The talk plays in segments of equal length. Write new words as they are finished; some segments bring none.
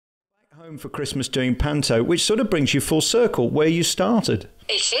home for Christmas doing panto, which sort of brings you full circle where you started.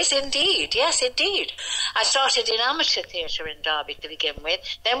 It is indeed, yes indeed. I started in amateur theatre in Derby to begin with,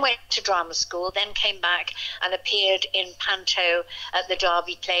 then went to drama school, then came back and appeared in panto at the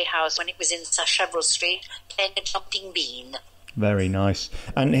Derby Playhouse when it was in Sacheverell Street, playing a jumping bean. Very nice.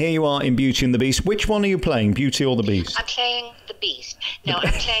 And here you are in Beauty and the Beast. Which one are you playing, Beauty or the Beast? I'm playing the Beast. No,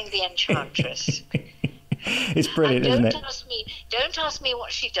 I'm playing the Enchantress. It's brilliant, isn't it? Don't ask me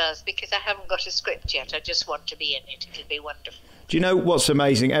what she does, because I haven't got a script yet. I just want to be in it. It'll be wonderful. Do you know what's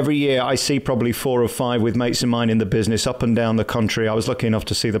amazing? Every year I see probably 4 or 5 with mates of mine in the business up and down the country. I was lucky enough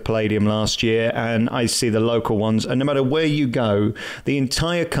to see the Palladium last year, and I see the local ones. And no matter where you go, the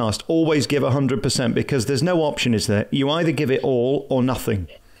entire cast always give 100%, because there's no option, is there? You either give it all or nothing.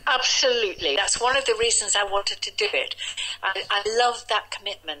 Absolutely. That's one of the reasons I wanted to do it. I love that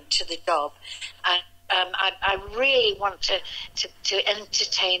commitment to the job. And I really want to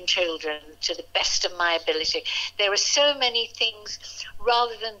entertain children to the best of my ability. There are so many things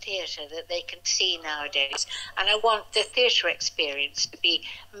rather than theatre that they can see nowadays, and I want the theatre experience to be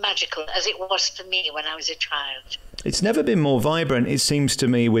magical as it was for me when I was a child. It's never been more vibrant, it seems to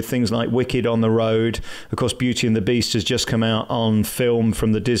me, with things like Wicked on the road. Of course, Beauty and the Beast has just come out on film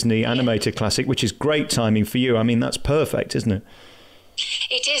from the Disney animated classic, which is great timing for you. I mean, that's perfect, isn't it?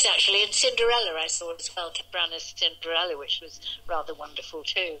 It is actually, and Cinderella I saw as well, Kate Branagh's Cinderella, which was rather wonderful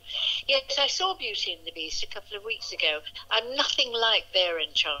too. Yes, I saw Beauty and the Beast a couple of weeks ago. I'm nothing like their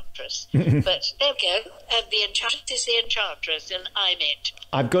Enchantress, but there we go. The Enchantress is the Enchantress, and I'm it.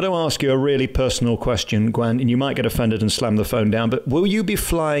 I've got to ask you a really personal question, Gwen, and you might get offended and slam the phone down, but will you be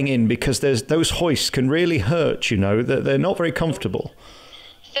flying in? Because those hoists can really hurt, you know, they're not very comfortable.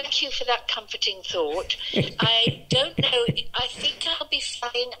 Thank you for that comforting thought. I don't know. I think I'll be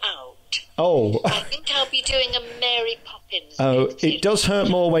flying out. Oh. I think I'll be doing a Mary Poppins. Oh, it does hurt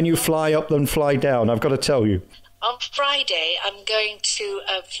more when you fly up than fly down, I've got to tell you. On Friday, I'm going to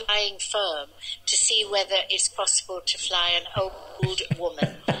a flying firm to see whether it's possible to fly an old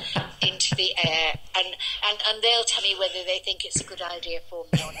woman into the air, and they'll tell me whether they think it's a good idea for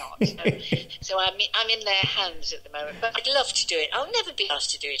me or not. So I'm in their hands at the moment, but I'd love to do it. I'll never be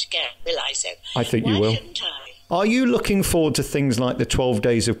asked to do it again, will I? So I think you will. Why shouldn't I? Are you looking forward to things like the 12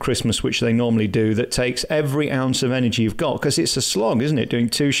 Days of Christmas, which they normally do, that takes every ounce of energy you've got? Because it's a slog, isn't it, doing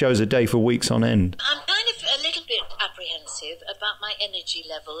 2 shows a day for weeks on end? I'm kind of a little bit apprehensive about my energy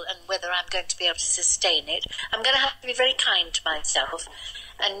level and whether I'm going to be able to sustain it. I'm going to have to be very kind to myself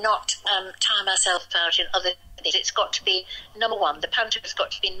and not tire myself out in other things. It's got to be number one. The panto has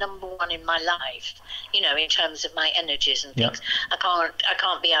got to be number one in my life, you know, in terms of my energies and things. Yeah. I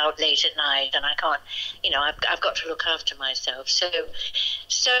can't be out late at night, and I can't, you know, I've got to look after myself. So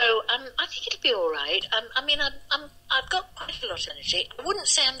I think it'll be all right. I mean, I've got quite a lot of energy. I wouldn't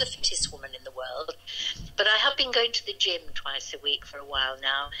say I'm the fittest woman in the world, but I have been going to the gym twice a week for a while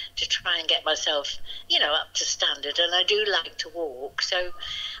now to try and get myself, you know, up to standard. And I do like to walk, so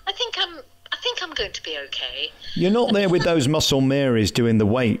I think I'm going to be okay. You're not there with those muscle Marys doing the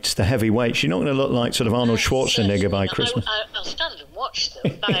weights, the heavy weights. You're not going to look like sort of Arnold Schwarzenegger by Christmas. I'll stand and watch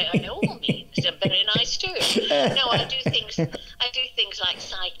them by all means. They're very nice too. No, I do things like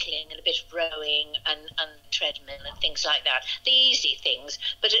cycling and a bit of rowing and treadmill and things like that. The easy things,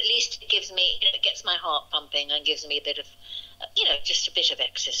 but at least it gives me, you know, it gets my heart pumping and gives me a bit of, you know, just a bit of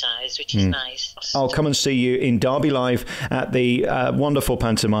exercise, which is nice. I'll come and see you in Derby Live at the wonderful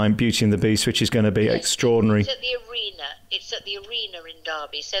pantomime Beauty and the Beast, which is going to be extraordinary. It's at the arena. It's at the arena in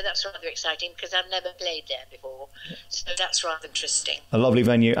Derby, so that's rather exciting because I've never played there before. So that's rather interesting. A lovely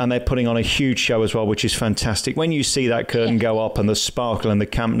venue, and they're putting on a huge show as well, which is fantastic. When you see that curtain go up and the sparkle and the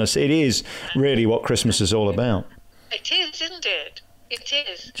campness, it is really what Christmas is all about. It is, isn't it? It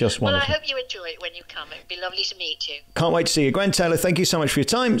is. Just wonderful. Well, I hope you enjoy it when you come. It'd be lovely to meet you. Can't wait to see you. Gwen Taylor, thank you so much for your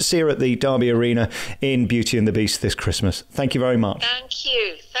time. See you at the Derby Arena in Beauty and the Beast this Christmas. Thank you very much. Thank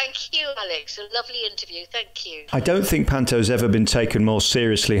you. Thank you, Alex. A lovely interview. Thank you. I don't think Panto's ever been taken more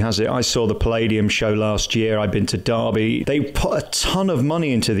seriously, has it? I saw the Palladium show last year. I've been to Derby. They put a ton of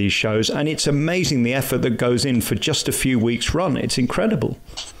money into these shows, and it's amazing the effort that goes in for just a few weeks' run. It's incredible.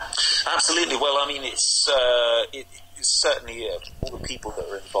 Absolutely. Well, I mean, it's certainly all the people that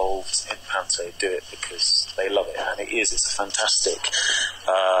are involved in panto do it because they love it, and it's a fantastic,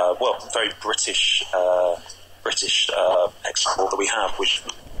 very British export that we have. Which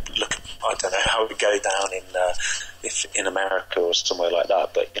I don't know how it would go down in America or somewhere like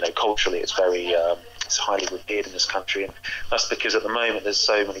that, but you know, culturally it's highly revered in this country, and that's because at the moment there's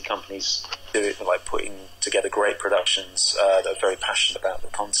so many companies like putting together great productions that are very passionate about the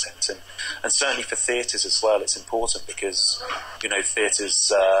content, and certainly for theatres as well. It's important because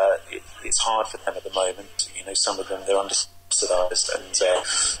theatres, it's hard for them at the moment. Some of them, they're undersubsidised, and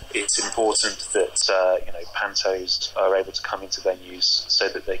it's important that pantos are able to come into venues so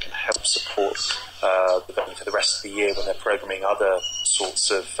that they can help support the venue for the rest of the year when they're programming other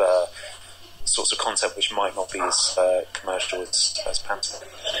sorts of content which might not be as commercial as Panto.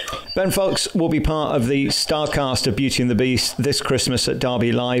 Ben Faulks will be part of the star cast of Beauty and the Beast this Christmas at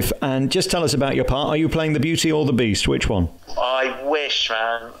Derby Live. And just tell us about your part. Are you playing the Beauty or the Beast? Which one? I wish,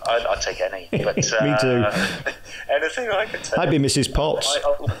 man. I'd take any. But, Me too. Anything I can take. I'd be Mrs. Potts.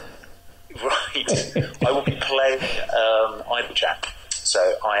 Right. I will be playing Idlejack.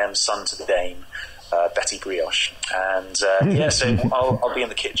 So I am son to the Dame. Betty Brioche, and so I'll be in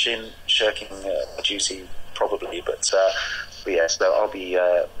the kitchen shirking a duty probably, but yes, I'll be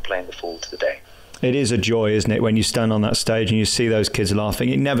playing the fool to the Dame. It is a joy, isn't it, when you stand on that stage and you see those kids laughing.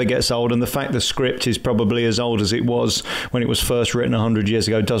 It never gets old, and the fact the script is probably as old as it was when it was first written 100 years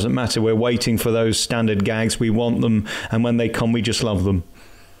ago doesn't matter. We're waiting for those standard gags. We want them, and when they come, we just love them.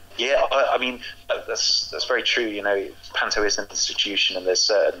 Yeah, I mean, that's very true. Panto is an institution, and there's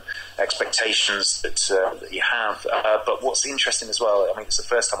certain expectations that you have. But what's interesting as well, I mean, it's the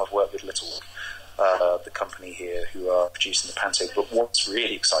first time I've worked with Little, the company here who are producing the Panto. But what's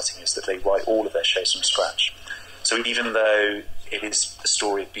really exciting is that they write all of their shows from scratch. So even though it is a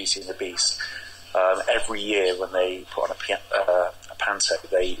story of Beauty and the Beast, every year when they put on a Panto,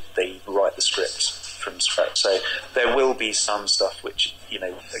 they write the script from scratch. So there will be some stuff which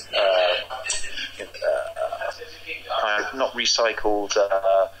not recycled.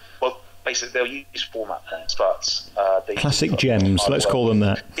 Well, basically they'll use format points, but they classic gems. Let's call them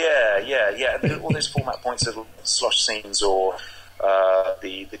that. Yeah. And all those format points of slosh scenes or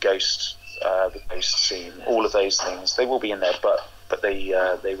the ghost scene. All of those things they will be in there, but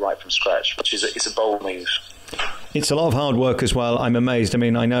they write from scratch, which is it's a bold move. It's a lot of hard work as well. I'm amazed. I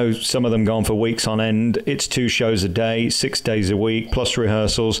mean, I know some of them go on for weeks on end. It's 2 shows a day, 6 days a week, plus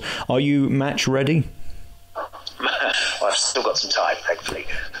rehearsals. Are you match ready? Well, I've still got some time, thankfully.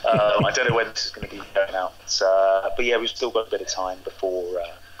 I don't know when this is going to be going out. But yeah, we've still got a bit of time before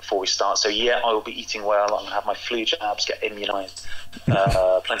we start. So yeah, I will be eating well. I'm going to have my flu jabs, get immunised,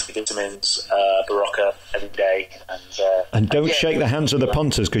 plenty of vitamins, Barocca every day. And don't shake the hands of the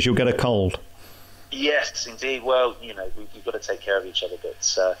punters because you'll get a cold. Yes, indeed. Well, we've got to take care of each other,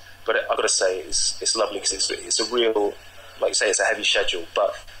 but I've got to say it's lovely because it's a real, like you say, it's a heavy schedule.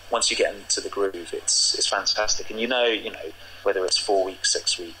 But once you get into the groove, it's fantastic. And whether it's 4 weeks,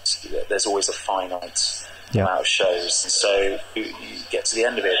 6 weeks, there's always a finite amount of shows, and so you get to the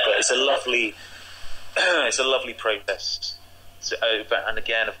end of it. But it's a lovely process. So, and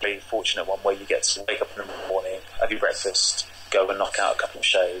again, a very fortunate one where you get to wake up in the morning, have your breakfast, go and knock out a couple of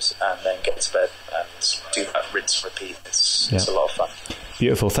shows, and then get to bed and do that rinse and repeat. It's a lot of fun.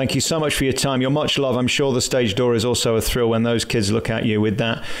 Beautiful. Thank you so much for your time. You're much love. I'm sure the stage door is also a thrill when those kids look at you with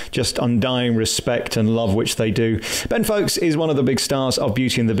that just undying respect and love which they do. Ben Faulks is one of the big stars of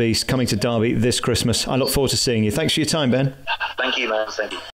Beauty and the Beast, coming to Derby this Christmas. I look forward to seeing you. Thanks for your time, Ben. Thank you, man. Thank you.